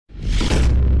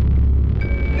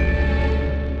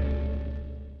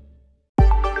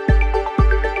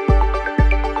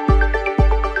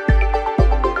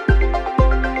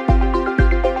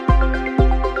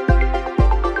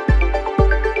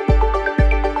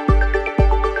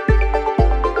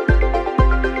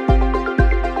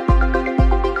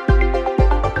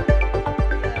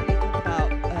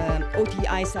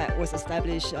was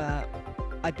established,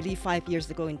 I believe 5 years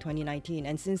ago in 2019,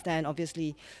 and since then,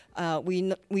 obviously,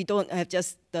 we don't have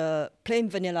just the plain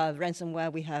vanilla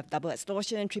ransomware. We have double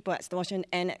extortion, triple extortion,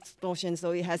 Nth Extortion.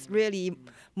 So it has really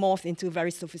morphed into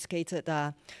very sophisticated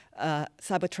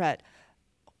cyber threat.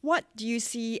 What do you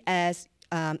see as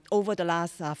over the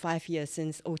last 5 years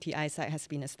since OTI site has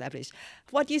been established?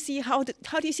 What do you see? How do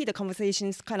you see the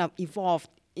conversations kind of evolved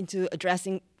into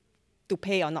addressing to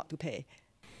pay or not to pay?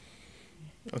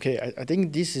 Okay, I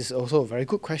think this is also a very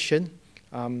good question.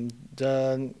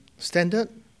 The standard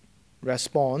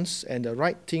response and the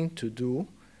right thing to do,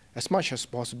 as much as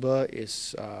possible,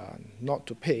 is not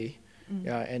to pay.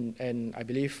 And I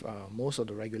believe most of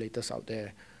the regulators out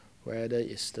there, whether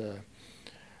it's the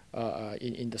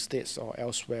in the States or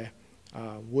elsewhere,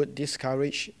 would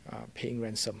discourage paying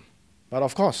ransom. But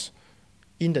of course,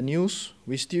 in the news,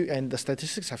 we still, and the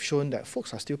statistics have shown that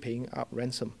folks are still paying up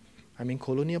ransom. I mean,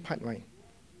 Colonial Pipeline,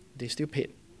 they still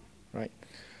paid, right?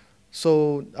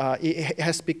 So it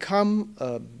has become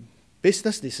a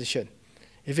business decision.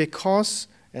 If it costs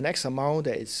an X amount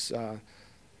that is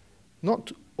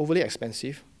not overly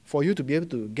expensive for you to be able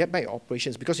to get back your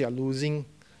operations, because you are losing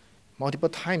multiple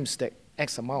times that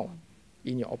X amount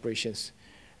in your operations,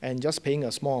 and just paying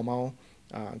a small amount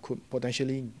could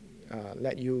potentially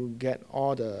let you get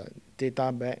all the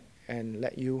data back and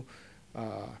let you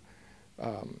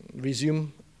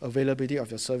resume availability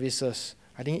of your services.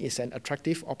 I think it's an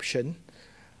attractive option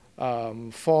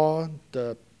for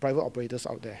the private operators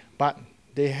out there. But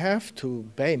they have to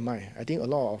bear in mind, I think a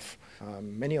lot of,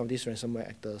 many of these ransomware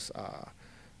actors are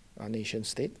nation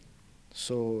state.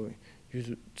 So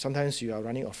sometimes you are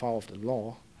running afoul of the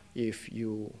law if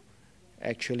you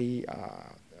actually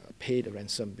pay the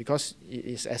ransom, because it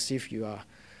is as if you are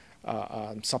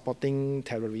supporting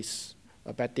terrorists,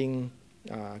 abetting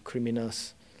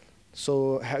criminals.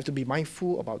 So have to be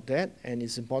mindful about that, and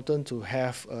it's important to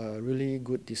have a really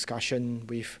good discussion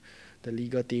with the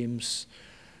legal teams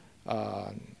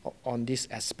on this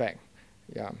aspect.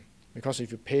 Yeah, because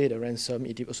if you pay the ransom,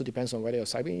 it also depends on whether your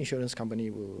cyber insurance company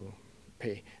will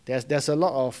pay. There's a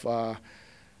lot of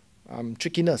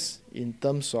trickiness in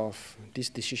terms of this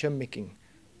decision making,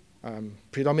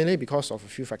 predominantly because of a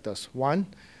few factors. One,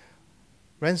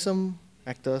 ransom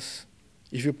actors,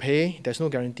 if you pay, there's no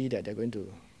guarantee that they're going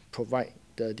to provide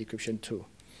the decryption tool.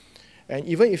 And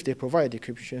even if they provide a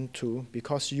decryption tool,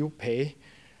 because you pay,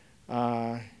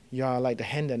 you are like the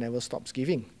hand that never stops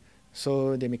giving.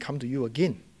 So they may come to you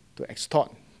again to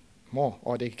extort more,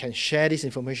 or they can share this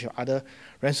information with other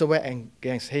ransomware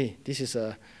gangs. Hey, this is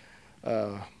a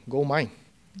gold mine.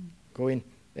 Go in.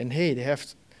 And hey, they have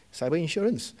cyber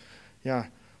insurance. Yeah.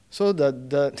 So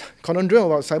the conundrum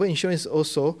about cyber insurance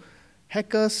also,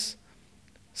 hackers,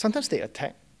 sometimes they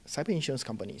attack cyber insurance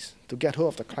companies to get hold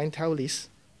of the clientele list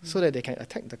so that they can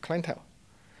attack the clientele.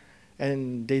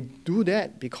 And they do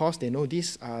that because they know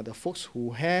these are the folks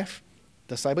who have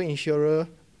the cyber insurer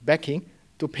backing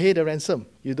to pay the ransom.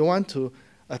 You don't want to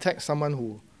attack someone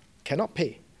who cannot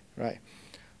pay, right?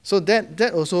 So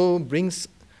that also brings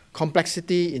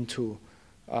complexity into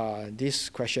this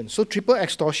question. So triple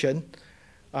extortion,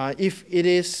 if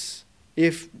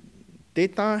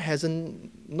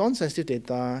non-sensitive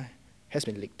data has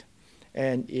been leaked,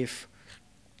 and if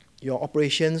your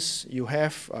operations, you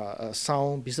have a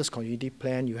sound business continuity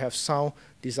plan, you have sound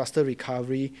disaster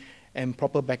recovery and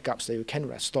proper backups that you can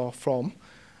restore from,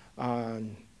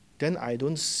 then I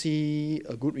don't see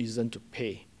a good reason to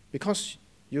pay, because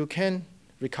you can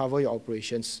recover your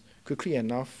operations quickly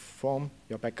enough from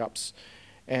your backups.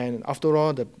 And after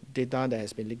all, the data that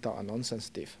has been leaked out are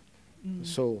non-sensitive.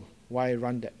 So why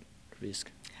run that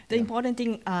risk? The important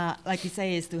thing, like you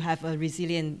say, is to have a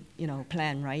resilient,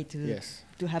 plan, right?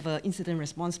 To have an incident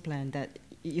response plan that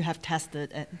you have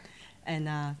tested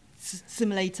and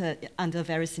simulated under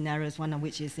various scenarios, one of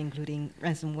which is including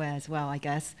ransomware as well, I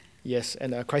guess. Yes,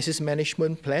 and a crisis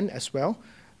management plan as well,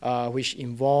 which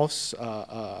involves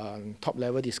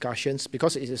top-level discussions,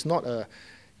 because it is not a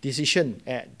decision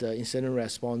at the incident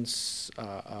response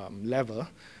level.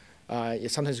 It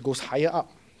sometimes goes higher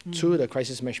up to the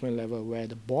crisis management level, where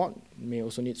the board may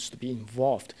also needs to be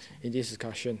involved in this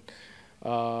discussion,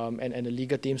 and the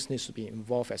legal teams needs to be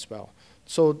involved as well.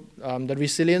 So the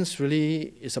resilience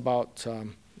really is about,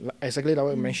 exactly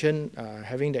like I mentioned,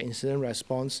 having the incident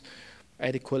response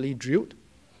adequately drilled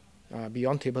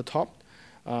beyond tabletop,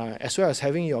 as well as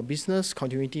having your business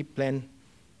continuity plan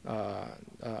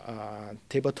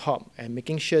tabletop, and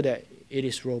making sure that it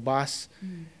is robust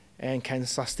and can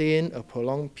sustain a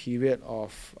prolonged period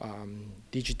of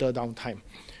digital downtime.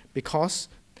 Because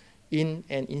in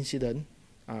an incident,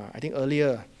 I think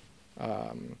earlier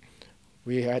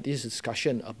we had this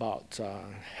discussion about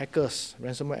hackers,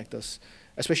 ransomware actors,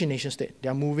 especially nation state. They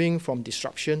are moving from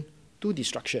disruption to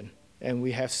destruction. And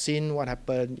we have seen what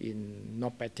happened in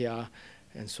NotPetya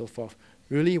and so forth,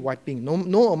 really wiping.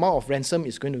 No amount of ransom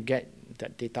is going to get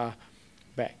that data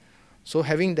back. So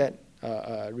having that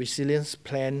resilience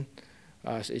plan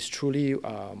is truly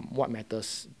what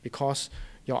matters, because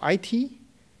your IT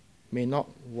may not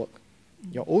work.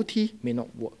 Your OT may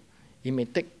not work. It may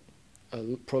take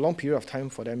a prolonged period of time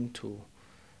for them to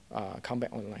come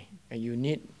back online. And you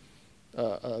need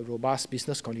a robust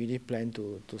business continuity plan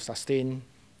to sustain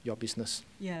your business.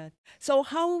 Yeah. So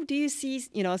how do you see,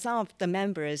 some of the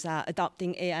members are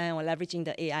adopting AI or leveraging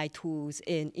the AI tools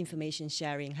in information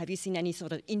sharing? Have you seen any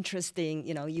sort of interesting,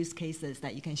 use cases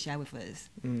that you can share with us?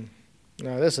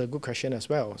 That's a good question as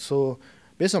well. So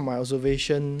based on my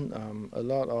observation,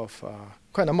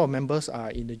 quite a number of members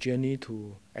are in the journey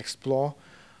to explore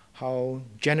how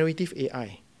generative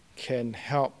AI can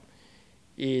help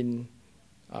in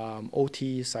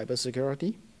OT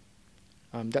cybersecurity.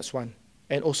 That's one.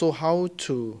 And also how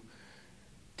to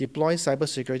deploy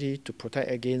cybersecurity to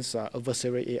protect against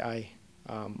adversarial AI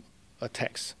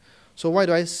attacks. So why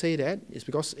do I say that? It's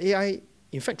because AI,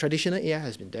 in fact, traditional AI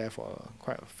has been there for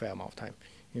quite a fair amount of time.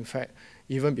 In fact,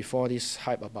 even before this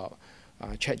hype about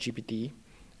ChatGPT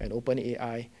and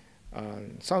OpenAI,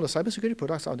 some of the cybersecurity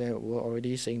products out there were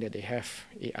already saying that they have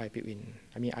AI built in.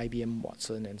 I mean, IBM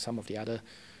Watson and some of the other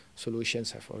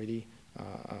solutions have already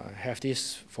have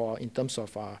this in terms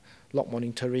of log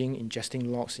monitoring, ingesting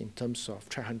logs, in terms of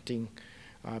threat hunting,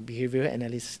 behavioral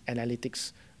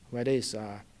analytics, whether it's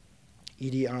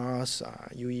EDRs,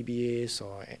 UEBAs,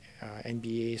 or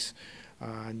NBAs.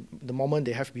 The moment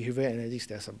they have behavioral analytics,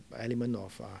 there's an element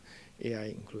of AI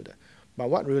included. But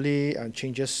what really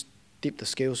tipped the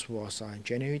scales was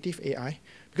generative AI.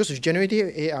 Because with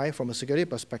generative AI, from a security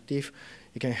perspective,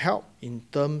 it can help in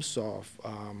terms of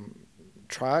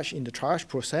triage, in the triage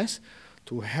process,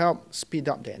 to help speed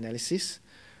up the analysis.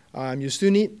 You still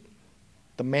need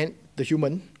the man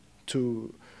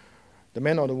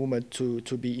or the woman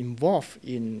to be involved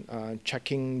in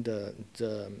checking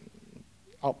the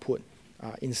output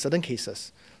in certain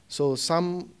cases. So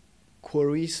some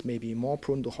queries may be more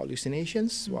prone to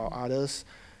hallucinations, while others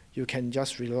you can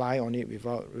just rely on it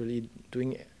without really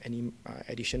doing any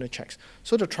additional checks.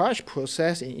 So the triage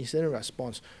process in incident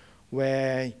response,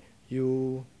 where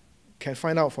you can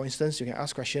find out, for instance, you can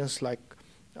ask questions like,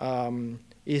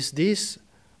 is this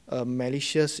a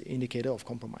malicious indicator of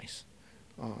compromise?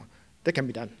 That can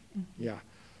be done, yeah.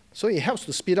 So it helps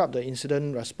to speed up the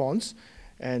incident response,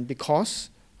 and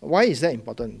why is that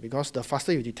important? Because the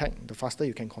faster you detect, the faster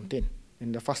you can contain.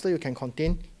 And the faster you can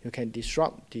contain, you can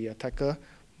disrupt the attacker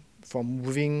from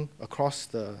moving across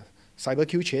the cyber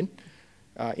kill chain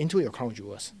into your crown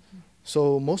jewels.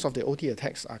 So most of the OT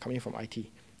attacks are coming from IT.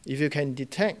 If you can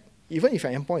detect, even if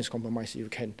an endpoint is compromised, you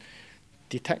can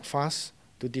detect fast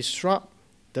to disrupt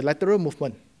the lateral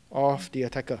movement of the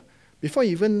attacker before it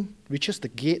even reaches the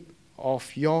gate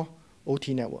of your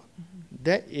OT network.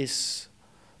 That is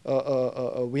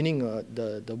winning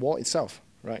the war itself,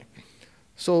 right?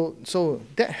 So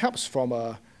that helps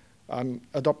from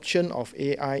adoption of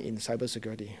AI in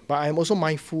cybersecurity. But I'm also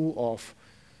mindful of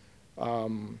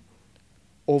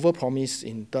overpromise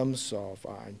in terms of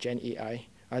Gen AI.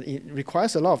 It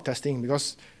requires a lot of testing,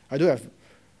 because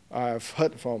I've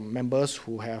heard from members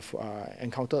who have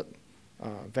encountered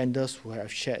vendors who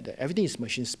have shared that everything is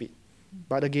machine speed.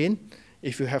 But again,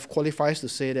 if you have qualifiers to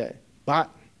say that, but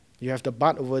you have the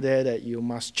but over there that you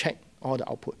must check all the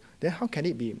output, then how can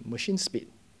it be machine speed,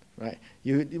 right?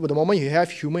 The moment you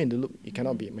have human in the loop, it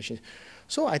cannot be machine.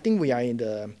 So I think we are in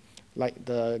the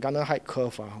Gartner hype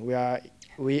curve.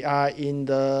 We are in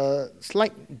the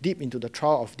slight dip into the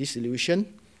trial of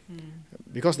disillusion,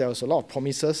 because there was a lot of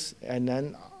promises, and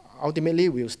then ultimately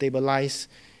we'll stabilize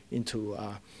into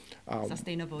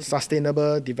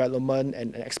sustainable development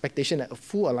and expectation, a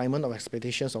full alignment of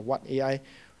expectations of what AI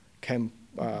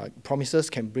promises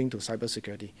can bring to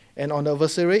cybersecurity. And on the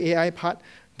adversarial AI part,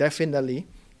 definitely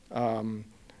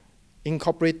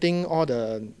incorporating all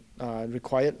the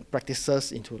required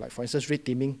practices into, like, for instance, red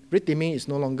teaming. Red teaming is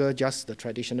no longer just the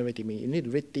traditional red teaming. You need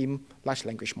to red team large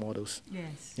language models.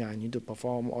 Yes. Yeah, you need to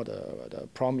perform all the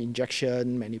prompt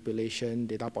injection, manipulation,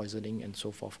 data poisoning, and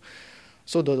so forth.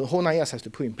 So the whole 9 years has to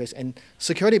put in place. And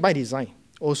security by design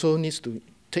also needs to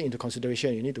take into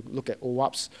consideration. You need to look at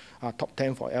OWASP, top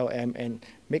 10 for LM, and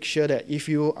make sure that if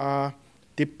you are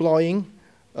deploying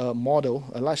a model,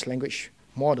 a large language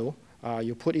model,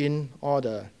 you put in all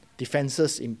the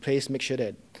defenses in place, make sure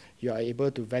that you are able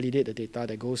to validate the data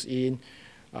that goes in,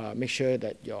 make sure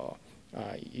that your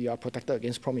you are protected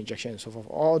against prompt injection and so forth.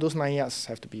 All those 9 yards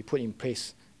have to be put in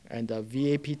place, and the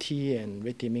VAPT and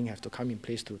red teaming have to come in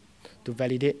place to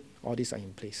validate all these are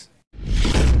in place.